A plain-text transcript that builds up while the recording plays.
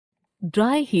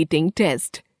Dry heating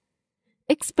test.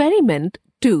 Experiment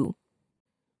 2.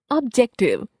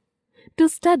 Objective: to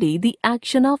study the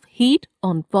action of heat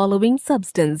on following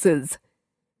substances.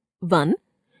 1.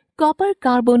 Copper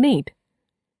carbonate.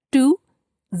 2.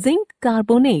 Zinc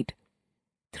carbonate.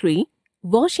 3.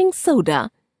 Washing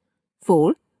soda.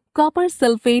 4. Copper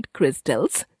sulphate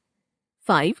crystals.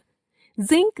 5.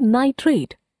 Zinc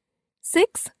nitrate.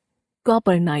 6.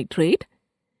 Copper nitrate.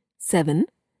 7.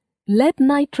 Lead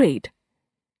nitrate.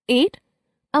 8.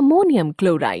 Ammonium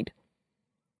chloride.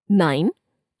 9.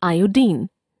 Iodine.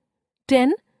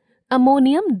 10.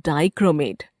 Ammonium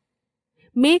dichromate.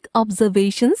 Make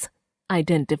observations,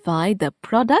 identify the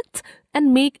products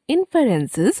and make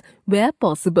inferences where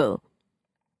possible.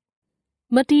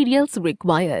 Materials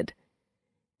required: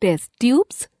 test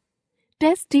tubes,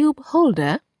 test tube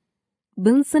holder,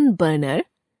 Bunsen burner,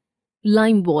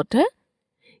 lime water,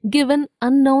 given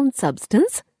unknown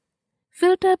substance,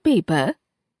 filter paper,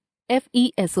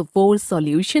 FeSO4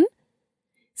 solution,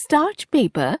 starch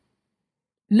paper,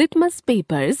 litmus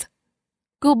papers,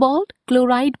 cobalt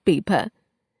chloride paper,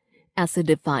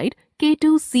 acidified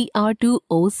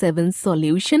K2Cr2O7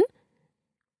 solution,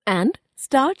 and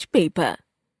starch paper.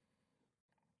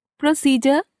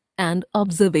 Procedure and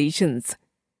observations.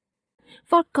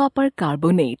 For copper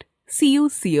carbonate,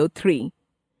 CuCO3.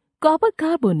 Copper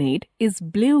carbonate is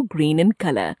blue-green in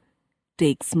color.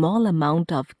 Take small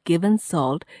amount of given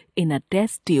salt in a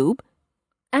test tube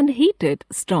and heat it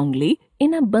strongly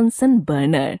in a Bunsen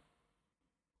burner.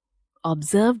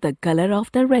 Observe the color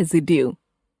of the residue.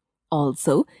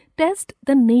 Also, test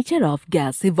the nature of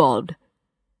gas evolved.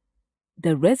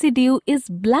 The residue is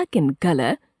black in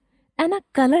color and a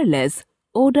colorless,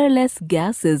 odorless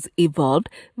gas is evolved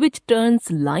which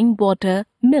turns lime water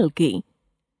milky.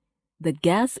 The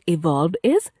gas evolved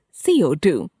is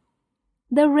CO2.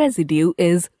 The residue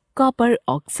is copper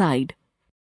oxide.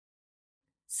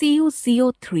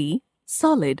 CuCO3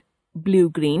 solid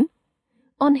blue-green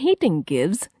on heating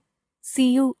gives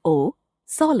CuO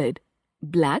solid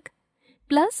black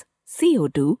plus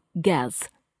CO2 gas.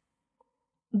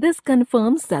 This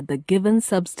confirms that the given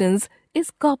substance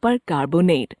is copper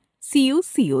carbonate,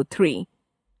 CuCO3.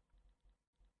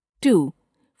 2.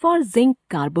 For zinc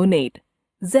carbonate,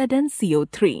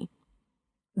 ZnCO3.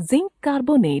 Zinc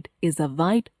carbonate is a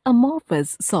white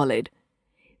amorphous solid.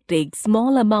 Take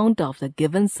small amount of the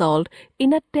given salt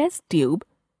in a test tube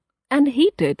and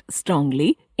heat it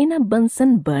strongly in a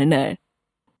Bunsen burner.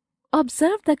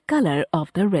 Observe the color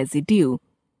of the residue.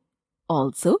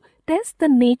 Also, test the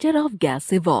nature of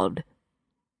gas evolved.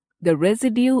 The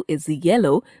residue is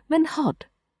yellow when hot,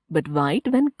 but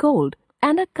white when cold,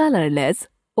 and a colorless,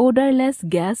 odorless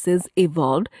gas is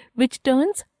evolved which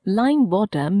turns lime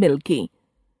water milky.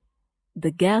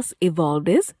 The gas evolved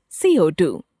is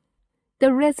CO2.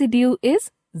 The residue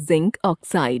is zinc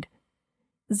oxide.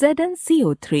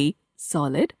 ZnCO3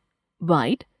 solid,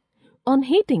 white, on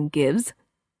heating gives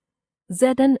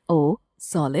ZnO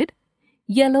solid,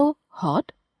 yellow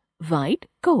hot, white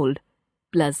cold,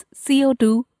 plus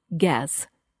CO2 gas.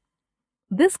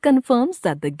 This confirms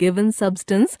that the given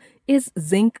substance is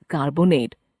zinc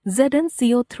carbonate,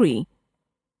 ZnCO3.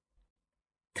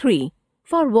 3.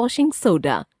 For washing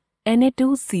soda,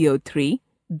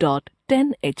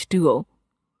 Na2CO3.10H2O.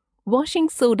 Washing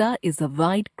soda is a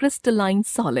white crystalline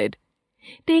solid.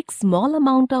 Take small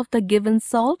amount of the given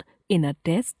salt in a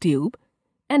test tube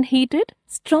and heat it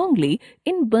strongly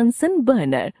in Bunsen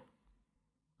burner.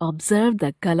 Observe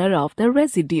the color of the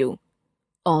residue.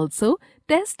 Also,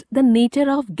 test the nature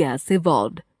of gas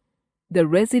evolved. The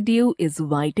residue is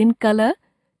white in color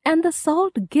and the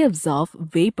salt gives off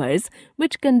vapors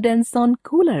which condense on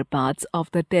cooler parts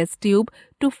of the test tube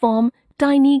to form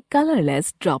tiny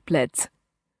colorless droplets.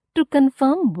 To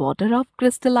confirm water of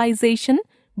crystallization,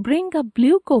 bring a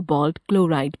blue cobalt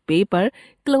chloride paper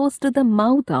close to the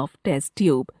mouth of test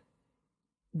tube.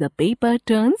 The paper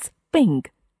turns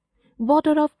pink.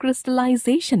 Water of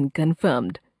crystallization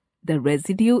confirmed. The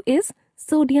residue is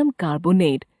sodium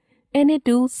carbonate,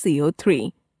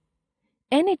 Na2CO3.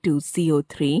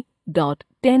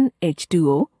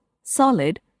 Na2CO3.10H2O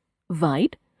solid,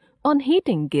 white, on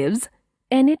heating gives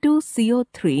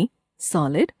Na2CO3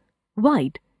 solid,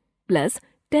 white, plus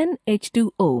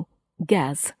 10H2O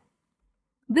gas.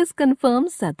 This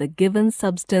confirms that the given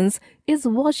substance is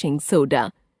washing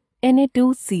soda,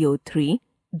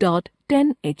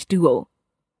 Na2CO3.10H2O.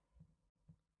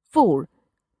 4.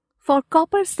 For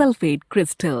copper sulphate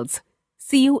crystals,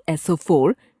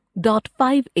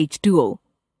 CuSO4.5H2O.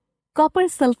 Copper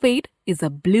sulphate is a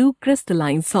blue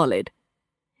crystalline solid.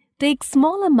 Take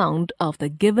small amount of the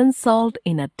given salt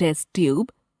in a test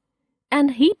tube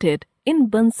and heat it in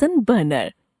Bunsen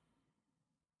burner.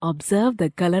 Observe the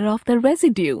color of the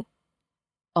residue.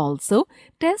 Also,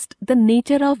 test the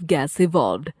nature of gas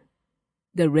evolved.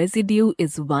 The residue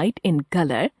is white in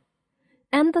color,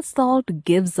 and the salt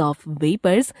gives off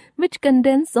vapors which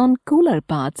condense on cooler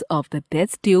parts of the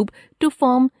test tube to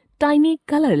form tiny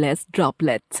colorless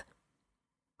droplets.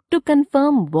 To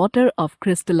confirm water of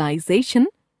crystallization,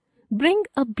 bring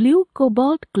a blue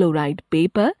cobalt chloride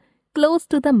paper close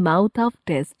to the mouth of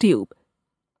test tube.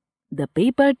 The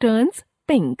paper turns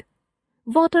pink.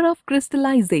 Water of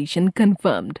crystallization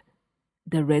confirmed.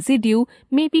 The residue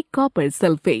may be copper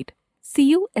sulphate,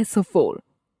 CuSO4.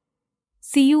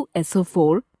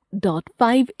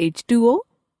 CuSO4.5H2O,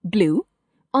 blue,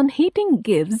 on heating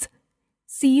gives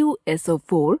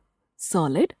CuSO4,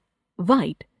 solid,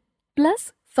 white,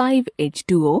 plus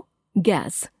 5H2O,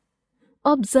 gas.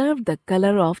 Observe the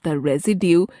color of the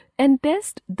residue and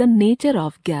test the nature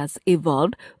of gas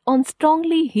evolved on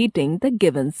strongly heating the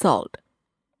given salt.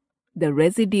 The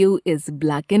residue is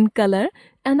black in color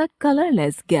and a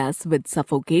colorless gas with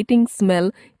suffocating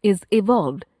smell is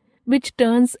evolved, which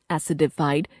turns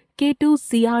acidified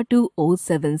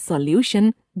K2Cr2O7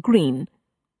 solution green.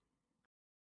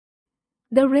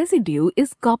 The residue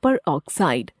is copper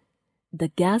oxide. The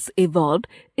gas evolved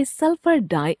is sulfur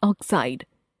dioxide.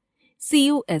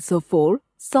 CuSO4,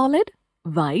 solid,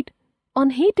 white, on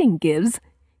heating gives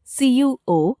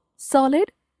CuO,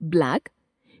 solid, black,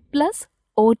 plus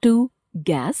O2,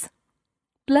 gas,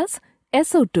 plus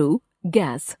SO2,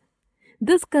 gas.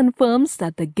 This confirms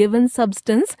that the given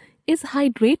substance is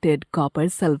hydrated copper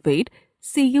sulphate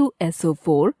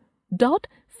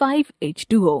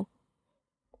CuSO4.5H2O.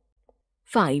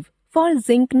 5. For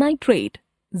zinc nitrate,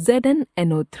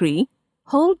 ZnNO3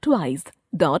 whole twice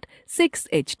dot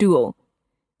 6H2O.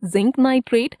 Zinc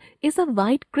nitrate is a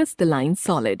white crystalline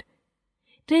solid.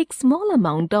 Take small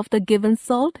amount of the given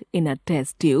salt in a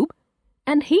test tube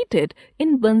and heat it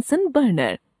in Bunsen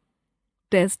burner.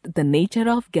 Test the nature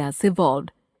of gas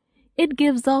evolved. It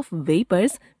gives off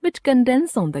vapors which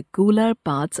condense on the cooler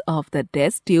parts of the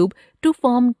test tube to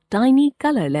form tiny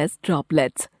colorless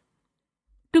droplets.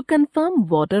 To confirm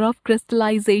water of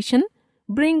crystallization,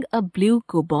 bring a blue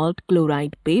cobalt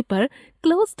chloride paper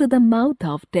close to the mouth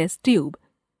of test tube.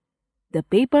 The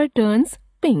paper turns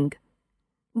pink.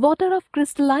 Water of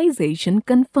crystallization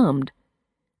confirmed.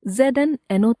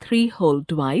 ZnNO3 whole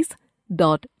twice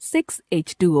dot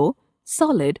 6H2O,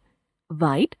 solid,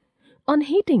 white, on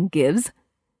heating gives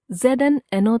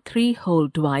ZnNO3 whole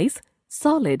twice,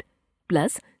 solid,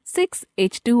 plus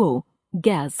 6H2O,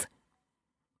 gas.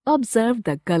 Observe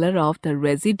the color of the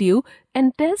residue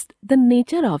and test the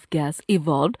nature of gas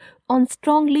evolved on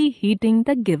strongly heating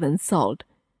the given salt.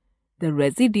 The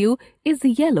residue is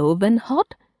yellow when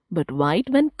hot but white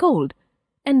when cold,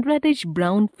 and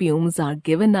reddish-brown fumes are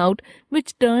given out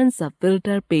which turns a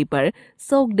filter paper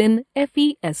soaked in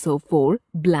FeSO4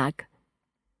 black.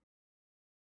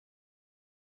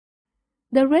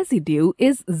 The residue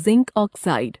is zinc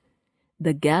oxide.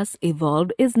 The gas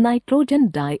evolved is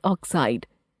nitrogen dioxide.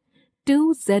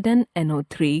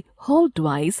 2ZnNO3 whole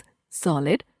twice,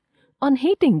 solid, on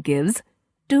heating gives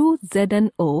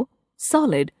 2ZnO,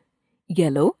 solid,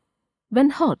 yellow when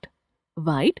hot,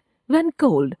 white when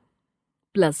cold,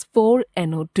 plus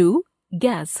 4NO2,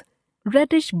 gas,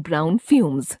 reddish-brown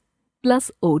fumes, plus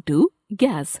O2,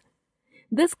 gas.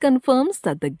 This confirms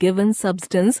that the given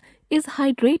substance is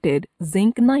hydrated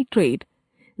zinc nitrate,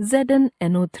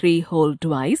 ZnNO3 whole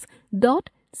twice dot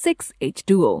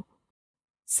 6H2O.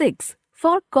 6.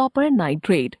 For copper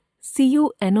nitrate,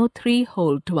 CuNO3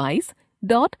 whole twice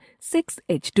dot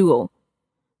 6H2O.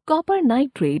 Copper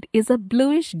nitrate is a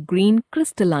bluish-green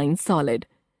crystalline solid.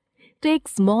 Take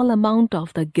small amount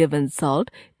of the given salt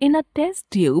in a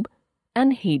test tube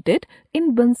and heat it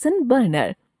in Bunsen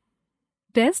burner.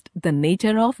 Test the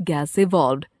nature of gas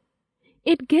evolved.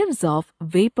 It gives off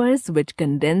vapors which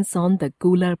condense on the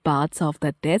cooler parts of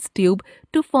the test tube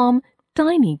to form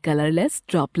tiny colorless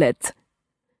droplets.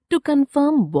 To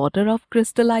confirm water of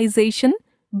crystallization,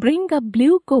 bring a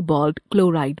blue cobalt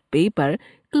chloride paper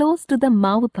close to the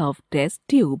mouth of test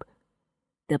tube.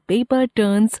 The paper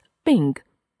turns pink.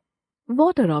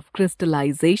 Water of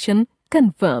crystallization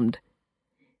confirmed.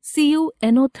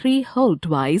 CuNO3 whole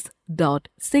twice dot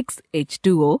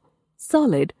 6H2O,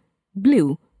 solid,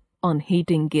 blue, on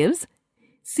heating gives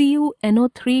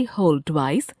CuNO3 whole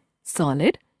twice,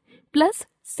 solid, plus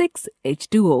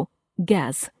 6H2O,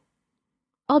 gas.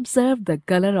 Observe the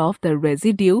color of the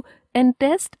residue and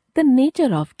test the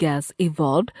nature of gas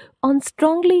evolved on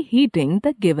strongly heating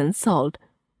the given salt.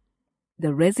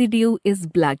 The residue is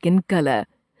black in color,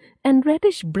 and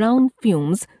reddish-brown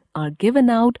fumes are given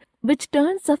out which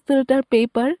turns a filter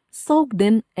paper soaked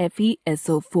in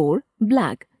FeSO4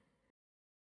 black.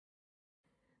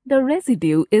 The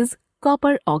residue is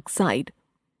copper oxide.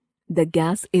 The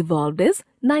gas evolved is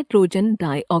nitrogen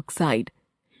dioxide.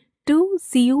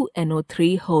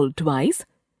 2CuNO3 whole twice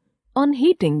on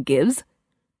heating gives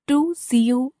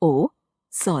 2CuO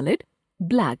solid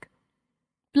black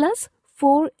plus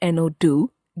 4NO2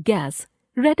 gas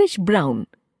reddish brown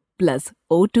plus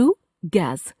O2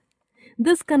 gas.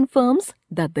 This confirms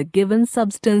that the given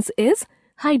substance is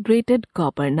hydrated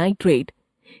copper nitrate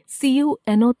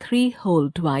CuNO3 whole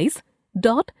twice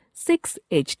dot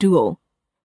 6H2O.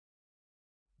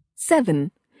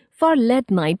 7. For lead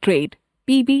nitrate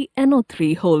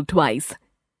PbNO3 whole twice.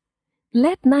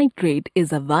 Lead nitrate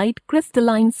is a white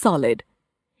crystalline solid.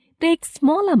 Take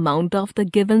small amount of the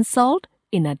given salt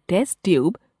in a test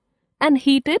tube and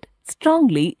heat it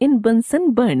strongly in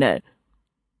Bunsen burner.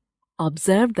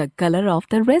 Observe the color of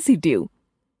the residue.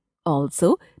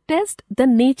 Also, test the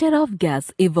nature of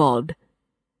gas evolved.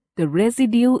 The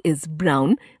residue is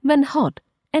brown when hot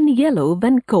and yellow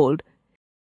when cold,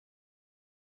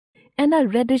 and a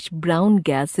reddish-brown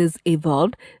gas is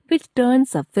evolved which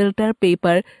turns a filter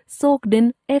paper soaked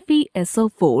in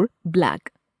FeSO4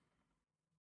 black.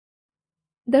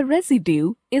 The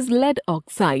residue is lead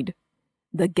oxide.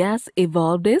 The gas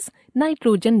evolved is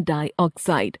nitrogen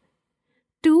dioxide.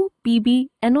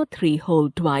 2PbNO3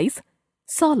 whole twice,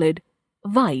 solid,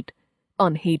 white,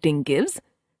 on heating gives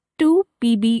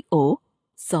 2PbO,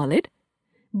 solid,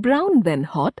 brown when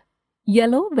hot,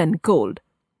 yellow when cold,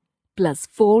 plus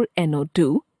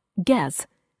 4NO2, gas,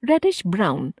 reddish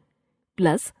brown,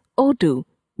 plus O2,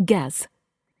 gas.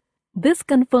 This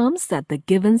confirms that the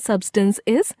given substance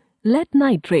is lead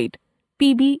nitrate,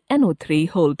 PbNO3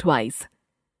 whole twice.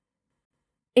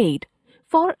 8.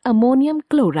 For ammonium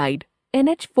chloride,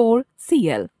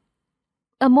 NH4Cl.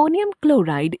 Ammonium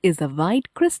chloride is a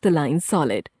white crystalline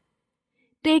solid.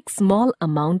 Take small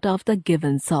amount of the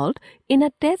given salt in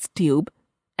a test tube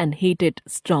and heat it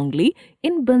strongly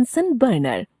in Bunsen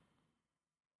burner.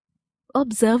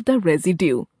 Observe the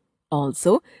residue.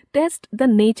 Also, test the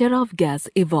nature of gas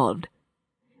evolved.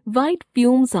 White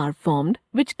fumes are formed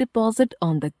which deposit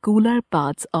on the cooler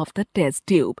parts of the test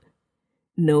tube.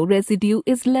 No residue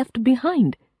is left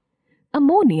behind.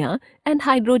 Ammonia and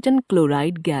hydrogen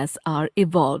chloride gas are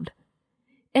evolved.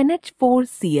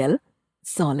 NH4Cl,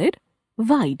 solid,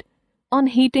 white, on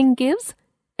heating gives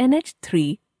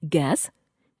NH3 gas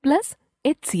plus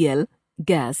HCl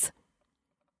gas.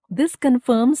 This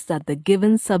confirms that the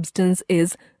given substance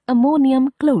is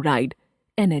ammonium chloride,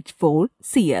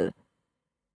 NH4Cl.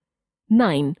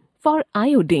 9. For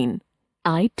iodine,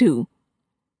 I2.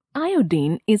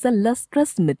 Iodine is a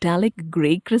lustrous metallic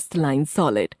grey crystalline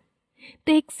solid.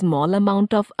 Take small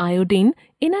amount of iodine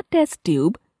in a test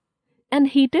tube and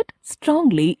heat it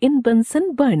strongly in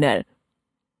Bunsen burner.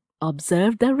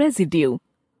 Observe the residue.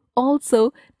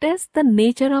 Also, test the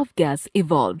nature of gas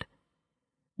evolved.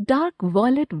 Dark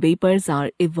violet vapors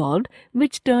are evolved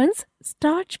which turns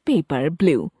starch paper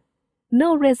blue.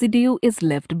 No residue is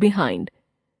left behind.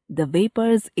 The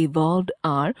vapors evolved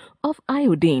are of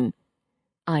iodine.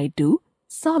 I2,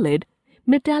 solid,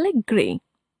 metallic grey.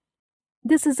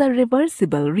 This is a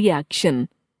reversible reaction.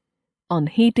 On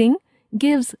heating,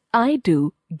 gives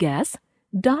I2 gas,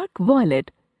 dark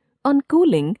violet. On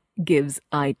cooling, gives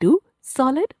I2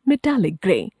 solid metallic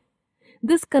grey.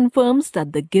 This confirms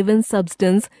that the given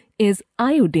substance is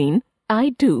iodine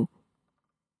I2.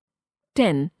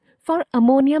 10. For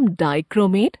ammonium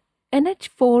dichromate,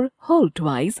 NH4 whole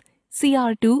twice,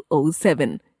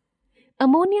 Cr2O7.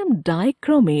 Ammonium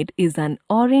dichromate is an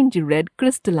orange-red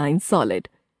crystalline solid.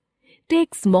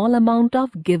 Take small amount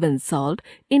of given salt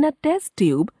in a test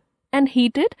tube and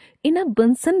heat it in a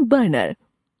Bunsen burner.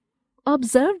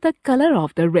 Observe the color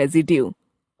of the residue.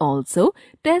 Also,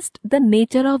 test the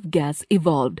nature of gas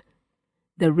evolved.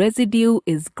 The residue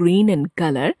is green in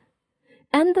color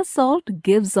and the salt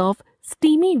gives off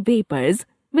steamy vapors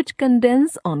which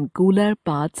condense on cooler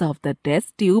parts of the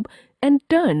test tube and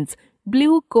turns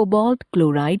blue cobalt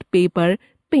chloride paper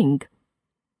pink.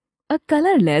 A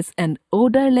colorless and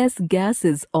odorless gas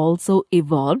is also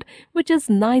evolved which is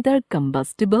neither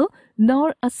combustible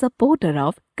nor a supporter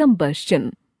of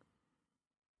combustion.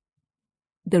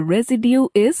 The residue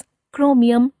is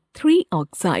chromium 3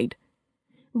 oxide.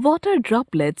 Water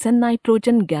droplets and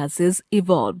nitrogen gases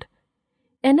evolved.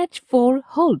 NH4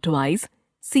 whole twice,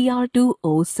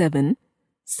 Cr2O7,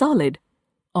 solid,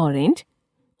 orange,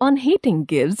 on heating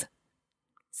gives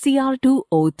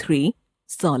Cr2O3,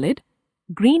 solid,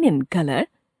 green in color,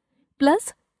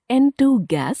 plus N2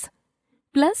 gas,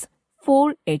 plus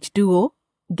 4H2O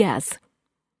gas.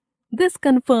 This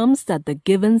confirms that the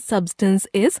given substance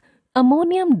is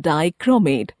ammonium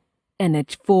dichromate,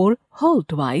 NH4 whole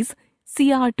twice,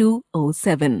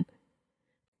 Cr2O7.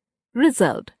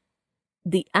 Result: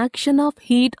 the action of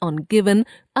heat on given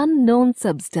unknown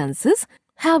substances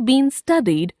have been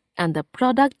studied and the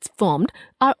products formed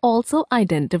are also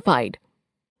identified.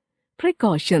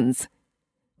 Precautions: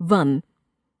 1.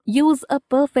 Use a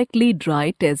perfectly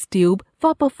dry test tube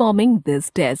for performing this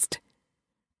test.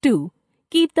 2.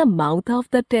 Keep the mouth of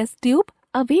the test tube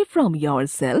away from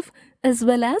yourself as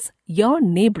well as your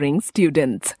neighboring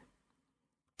students.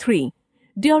 3.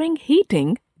 During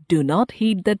heating, do not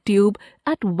heat the tube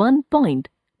at one point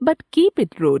but keep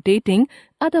it rotating,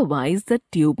 otherwise the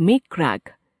tube may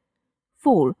crack.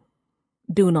 4.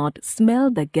 Do not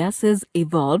smell the gases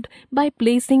evolved by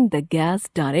placing the gas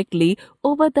directly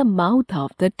over the mouth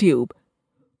of the tube.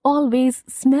 Always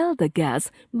smell the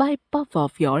gas by puff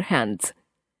of your hands.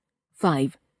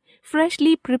 5.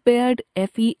 Freshly prepared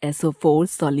FeSO4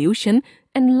 solution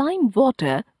and lime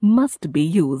water must be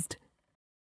used.